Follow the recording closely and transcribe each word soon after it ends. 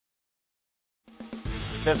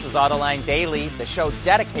This is Autoline Daily, the show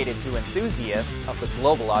dedicated to enthusiasts of the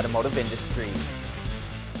global automotive industry.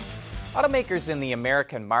 Automakers in the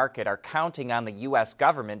American market are counting on the U.S.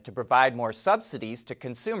 government to provide more subsidies to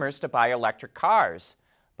consumers to buy electric cars.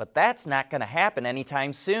 But that's not going to happen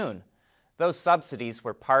anytime soon. Those subsidies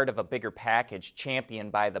were part of a bigger package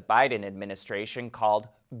championed by the Biden administration called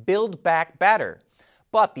Build Back Better.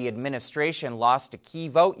 But the administration lost a key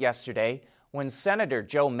vote yesterday when Senator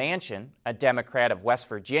Joe Manchin, a Democrat of West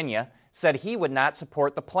Virginia, said he would not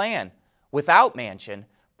support the plan. Without Manchin,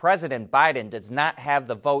 President Biden does not have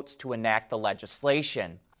the votes to enact the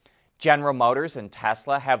legislation. General Motors and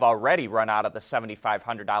Tesla have already run out of the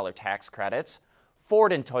 $7,500 tax credits.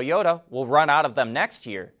 Ford and Toyota will run out of them next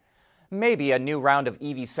year. Maybe a new round of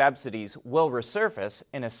EV subsidies will resurface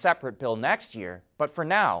in a separate bill next year, but for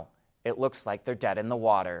now, it looks like they're dead in the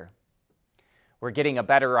water. We're getting a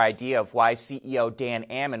better idea of why CEO Dan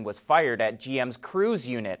Ammann was fired at GM's Cruise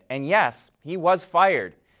unit. And yes, he was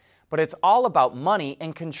fired. But it's all about money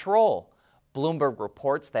and control. Bloomberg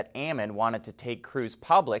reports that Ammann wanted to take Cruise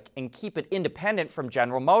public and keep it independent from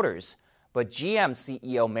General Motors. But GM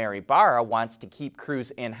CEO Mary Barra wants to keep Cruise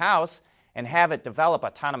in-house and have it develop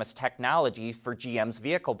autonomous technology for GM's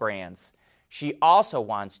vehicle brands. She also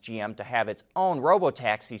wants GM to have its own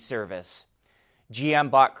robotaxi service.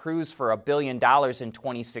 GM bought Cruise for $1 billion in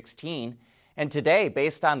 2016, and today,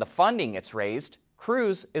 based on the funding it's raised,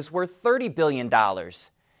 Cruise is worth $30 billion.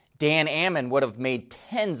 Dan Ammann would have made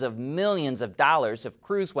tens of millions of dollars if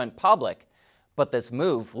Cruise went public, but this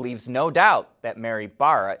move leaves no doubt that Mary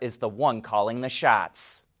Barra is the one calling the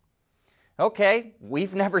shots. Okay,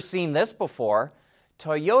 we've never seen this before.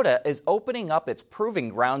 Toyota is opening up its proving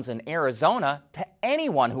grounds in Arizona to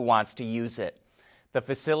anyone who wants to use it. The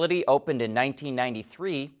facility opened in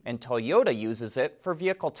 1993, and Toyota uses it for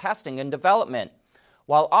vehicle testing and development.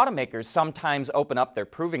 While automakers sometimes open up their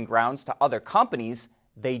proving grounds to other companies,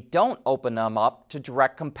 they don't open them up to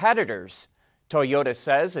direct competitors. Toyota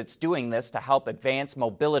says it's doing this to help advance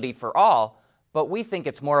mobility for all, but we think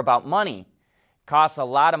it's more about money. It costs a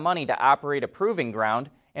lot of money to operate a proving ground,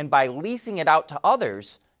 and by leasing it out to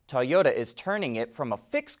others, Toyota is turning it from a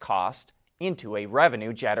fixed cost into a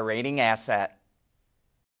revenue-generating asset.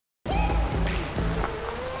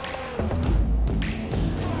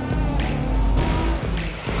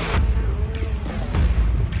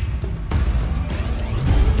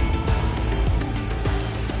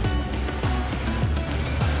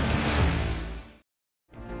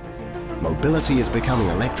 Mobility is becoming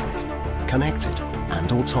electric, connected,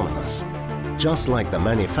 and autonomous, just like the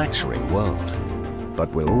manufacturing world. But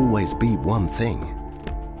will always be one thing: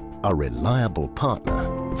 a reliable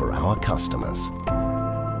partner for our customers.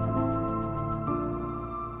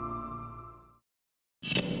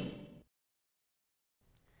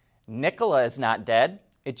 Nikola is not dead.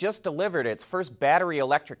 It just delivered its first battery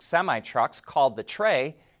electric semi-trucks called the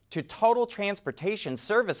Tre to Total Transportation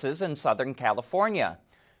Services in Southern California.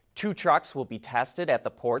 2 trucks will be tested at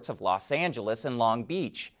the ports of Los Angeles and Long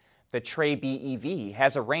Beach. The Tre BEV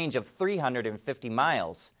has a range of 350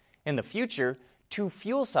 miles. In the future, 2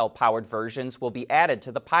 fuel cell-powered versions will be added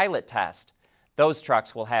to the pilot test. Those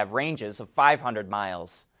trucks will have ranges of 500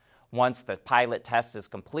 miles. Once the pilot test is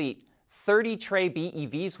complete, 30 Tre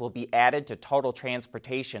BEVs will be added to Total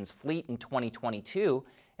Transportation's fleet in 2022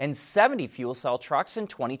 and 70 fuel cell trucks in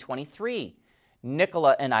 2023.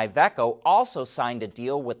 Nikola and Iveco also signed a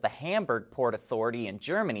deal with the Hamburg Port Authority in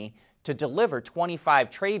Germany to deliver 25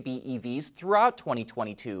 Tre BEVs throughout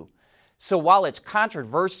 2022. So while its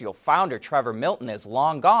controversial founder Trevor Milton is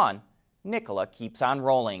long gone, Nikola keeps on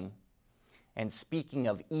rolling. And speaking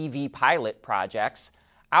of EV pilot projects,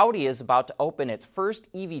 Audi is about to open its first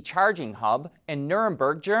EV charging hub in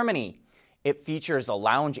Nuremberg, Germany. It features a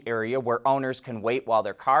lounge area where owners can wait while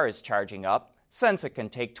their car is charging up, since it can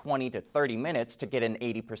take 20 to 30 minutes to get an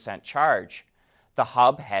 80% charge. The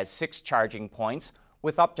hub has 6 charging points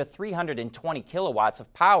with up to 320 kilowatts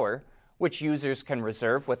of power, which users can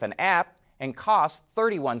reserve with an app and costs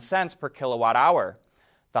 31 cents per kilowatt hour.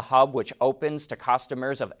 The hub, which opens to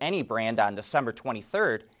customers of any brand on December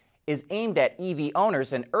 23rd, is aimed at EV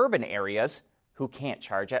owners in urban areas who can't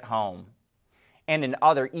charge at home. And in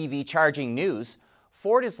other EV charging news,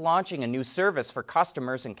 Ford is launching a new service for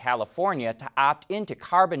customers in California to opt into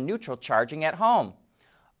carbon-neutral charging at home.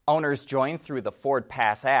 Owners join through the Ford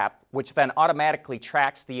Pass app, which then automatically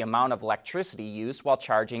tracks the amount of electricity used while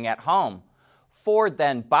charging at home. Ford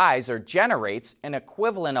then buys or generates an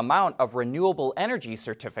equivalent amount of renewable energy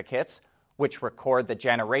certificates, which record the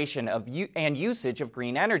generation of and usage of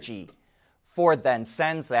green energy. Ford then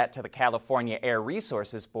sends that to the California Air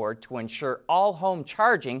Resources Board to ensure all home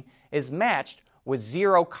charging is matched with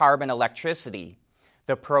zero carbon electricity.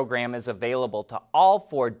 The program is available to all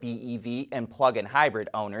Ford BEV and plug-in hybrid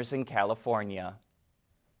owners in California.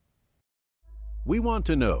 We want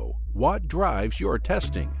to know what drives your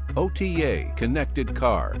testing. OTA, connected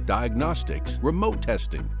car, diagnostics, remote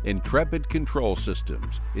testing. Intrepid Control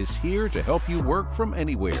Systems is here to help you work from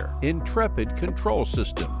anywhere. Intrepid Control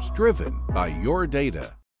Systems, driven by your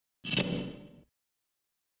data.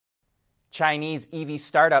 Chinese EV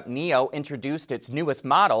startup NIO introduced its newest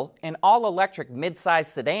model, an all-electric midsize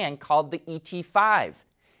sedan called the ET5.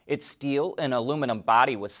 Its steel and aluminum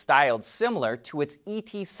body was styled similar to its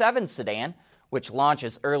ET7 sedan, which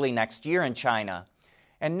launches early next year in China.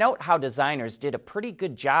 And note how designers did a pretty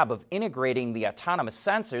good job of integrating the autonomous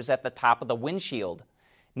sensors at the top of the windshield.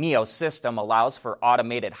 NIO's system allows for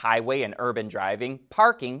automated highway and urban driving,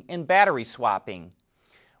 parking, and battery swapping.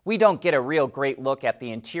 We don't get a real great look at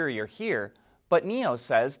the interior here, but NIO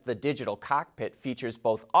says the digital cockpit features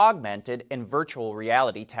both augmented and virtual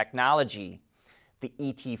reality technology. The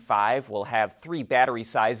ET5 will have 3 battery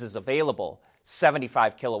sizes available: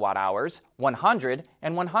 75 kilowatt hours, 100,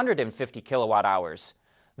 and 150 kilowatt hours.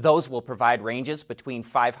 Those will provide ranges between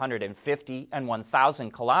 550 and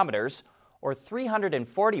 1,000 kilometers, or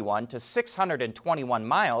 341 to 621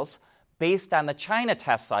 miles, based on the China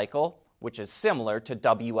test cycle, which is similar to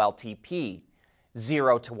WLTP.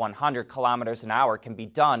 0 to 100 kilometers an hour can be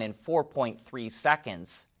done in 4.3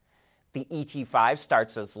 seconds. The ET5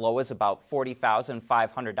 starts as low as about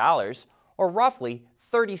 $40,500, or roughly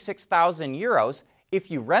 36,000 euros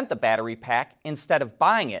if you rent the battery pack instead of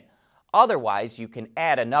buying it. Otherwise, you can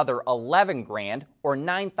add another 11 grand or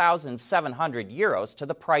 9,700 euros to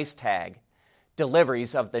the price tag.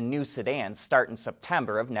 Deliveries of the new sedan start in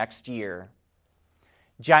September of next year.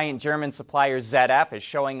 Giant German supplier ZF is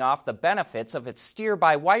showing off the benefits of its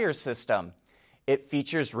steer-by-wire system. It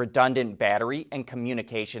features redundant battery and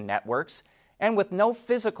communication networks, and with no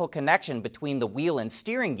physical connection between the wheel and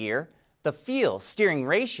steering gear, the feel, steering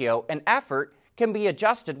ratio, and effort can be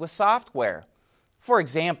adjusted with software. For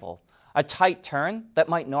example, a tight turn that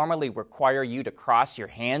might normally require you to cross your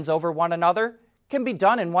hands over one another can be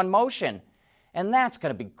done in one motion. And that's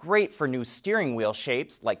going to be great for new steering wheel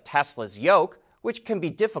shapes like Tesla's yoke, which can be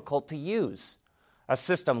difficult to use. A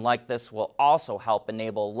system like this will also help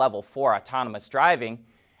enable Level 4 autonomous driving,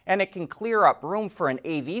 and it can clear up room for an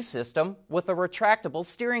AV system with a retractable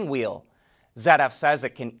steering wheel. ZF says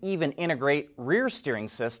it can even integrate rear steering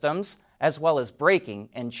systems as well as braking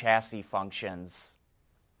and chassis functions.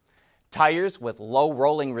 Tires with low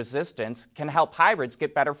rolling resistance can help hybrids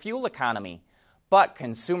get better fuel economy, but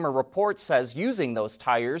Consumer Reports says using those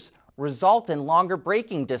tires result in longer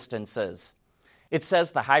braking distances. It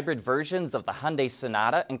says the hybrid versions of the Hyundai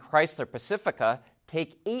Sonata and Chrysler Pacifica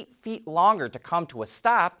take 8 feet longer to come to a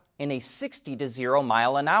stop in a 60 to 0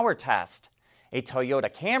 mile an hour test. A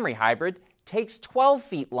Toyota Camry hybrid takes 12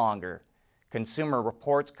 feet longer. Consumer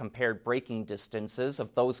Reports compared braking distances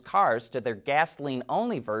of those cars to their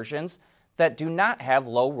gasoline-only versions that do not have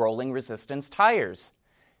low rolling resistance tires.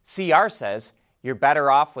 CR says you're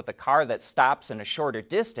better off with a car that stops in a shorter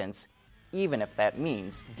distance, even if that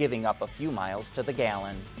means giving up a few miles to the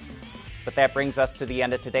gallon. But that brings us to the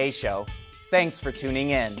end of today's show. Thanks for tuning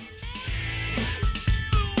in.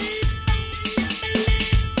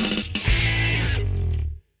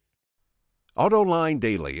 AutoLine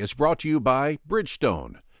Daily is brought to you by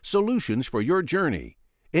Bridgestone, solutions for your journey.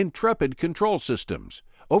 Intrepid Control Systems,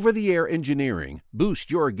 over-the-air engineering,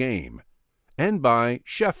 boost your game. And by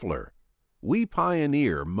Schaeffler, we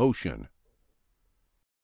pioneer motion.